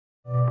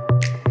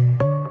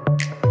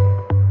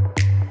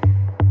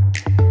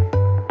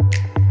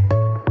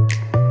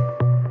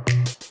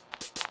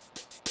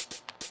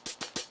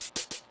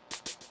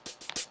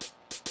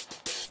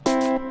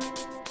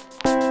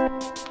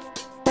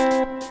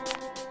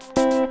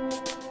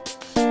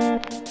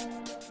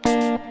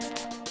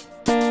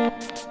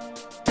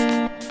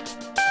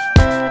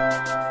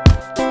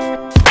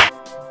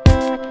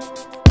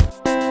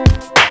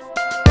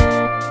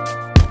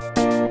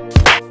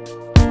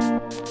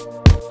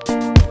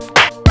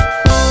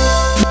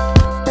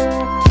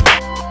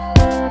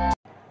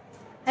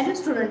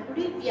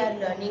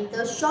learning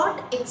the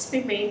short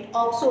experiment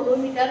of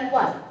sonometer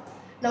 1.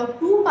 Now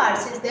two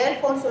parts is there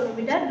for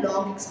sonometer,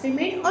 long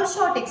experiment or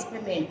short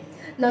experiment.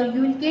 Now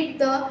you will get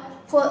the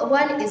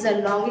one is a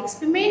long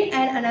experiment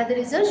and another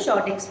is a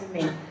short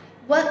experiment.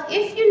 Well,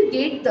 if you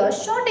get the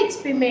short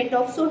experiment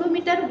of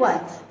sonometer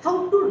 1,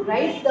 how to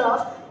write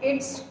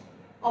its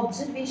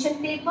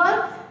observation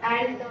table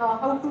and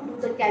how to do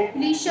the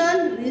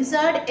calculation,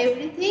 result,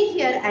 everything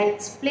here I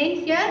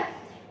explain here,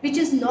 which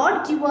is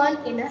not given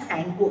in a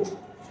handbook.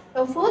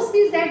 Now first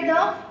is that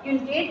you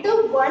will get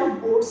the one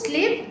board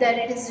slip that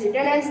it is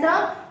written as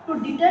to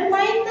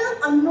determine the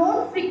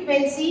unknown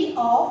frequency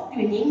of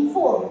tuning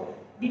fork.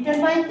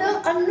 Determine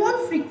the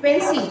unknown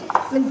frequency.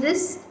 When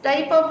this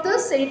type of the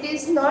set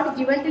is not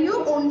given to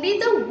you, only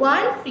the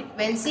one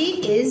frequency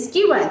is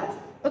given.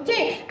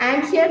 Okay,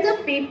 and here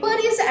the paper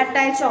is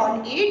attached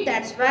on it,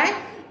 that's why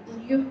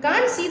you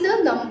can't see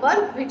the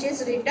number which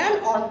is written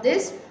on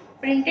this,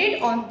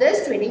 printed on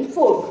this tuning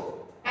fork,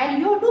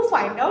 and you have to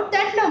find out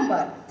that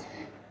number.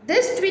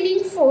 This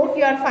tuning fork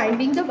you are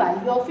finding the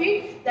value of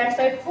it, that's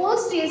why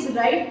first is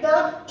write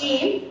the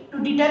aim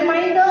to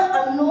determine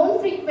the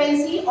unknown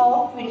frequency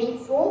of tuning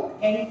fork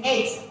and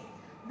X.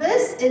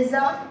 This is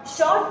a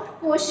short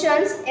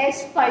questions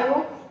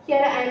S5.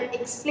 Here I am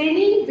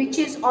explaining, which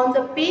is on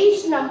the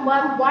page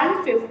number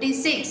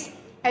 156.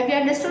 Have you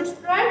understood,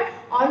 student?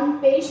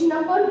 On page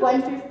number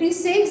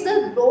 156,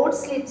 the board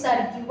slips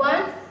are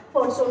given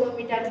for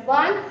sonometer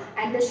 1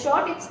 and the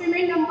short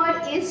experiment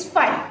number is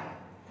 5.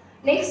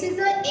 Next is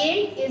the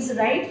aim is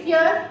right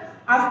here.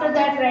 After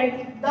that,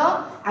 write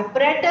the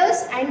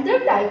apparatus and the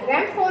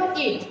diagram for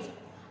it.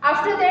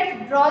 After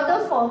that,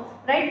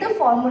 write the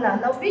formula.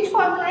 Now, which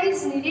formula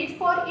is needed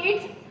for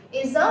it?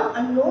 Is the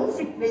unknown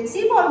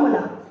frequency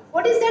formula.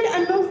 What is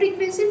that unknown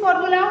frequency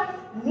formula?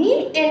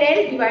 Mean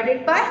NL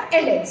divided by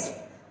LX.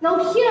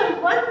 Now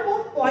here one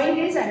more point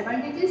is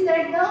advantage is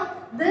that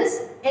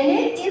this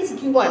NL is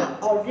given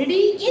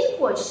already in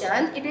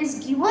question. It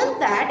is given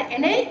that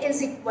NL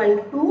is equal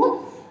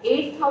to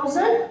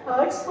 8000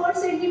 hertz per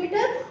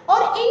centimeter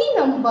or any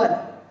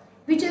number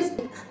which is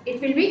it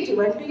will be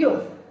given to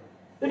you.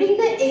 During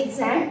the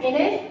exam,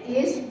 NL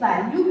is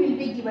value will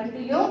be given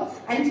to you,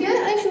 and here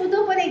I show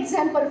the one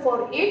example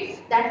for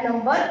it, that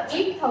number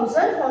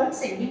 8000 hertz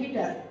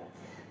centimeter.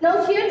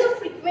 Now here the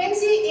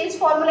frequency is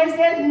formalized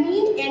there,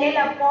 mean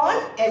NL upon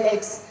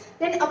LX.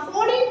 Then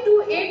according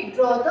to it,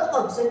 draw the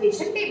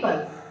observation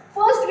table.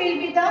 First will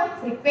be the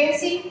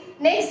frequency,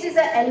 next is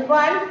the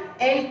L1,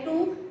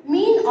 L2,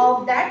 mean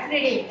of that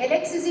reading.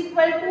 LX is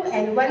equal to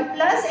L1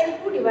 plus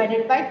L2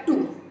 divided by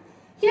 2.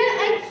 Here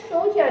I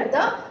show here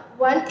the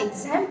one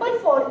example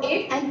for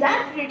it, and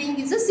that reading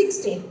is a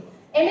 16.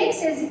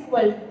 NX is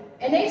equal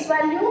NX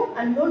value,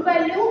 unknown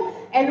value,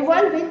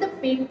 L1 when the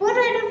paper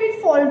right of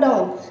it fall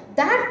down.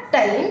 That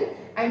time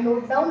I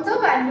note down the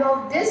value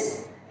of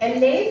this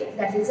LA,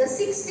 that is a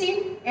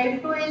 16,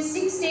 L2 is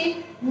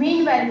 16,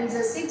 mean value is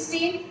a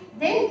 16.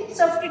 Then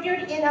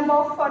substitute in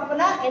above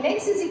formula,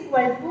 NX is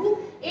equal to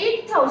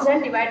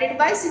 8000 divided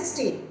by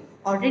 16.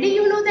 Already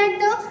you know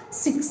that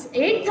the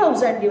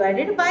 8000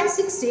 divided by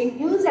 16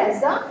 used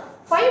as the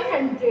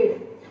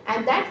 500,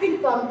 and that will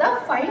come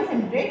the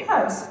 500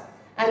 hertz,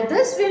 and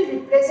this will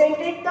represent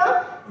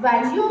the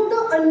value of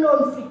the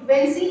unknown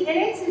frequency.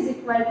 NX is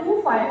equal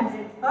to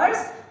 500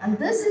 hertz, and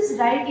this is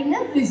right in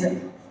a result.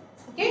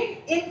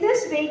 Okay, in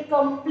this way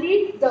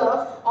complete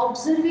the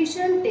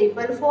observation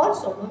table for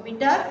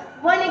sonometer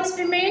 1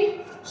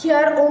 experiment.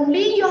 Here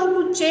only you have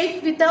to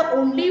check with the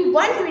only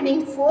one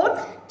tuning fork,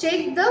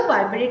 check the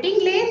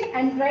vibrating length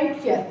and write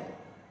here.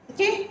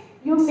 Okay,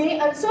 you may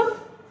also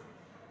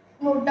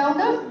note down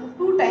the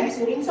 2 times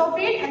readings of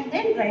it and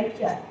then write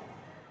here.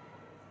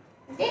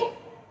 Okay,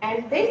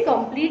 and then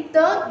complete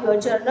your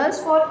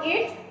journals for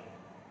it.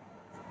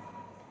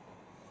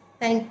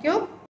 Thank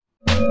you.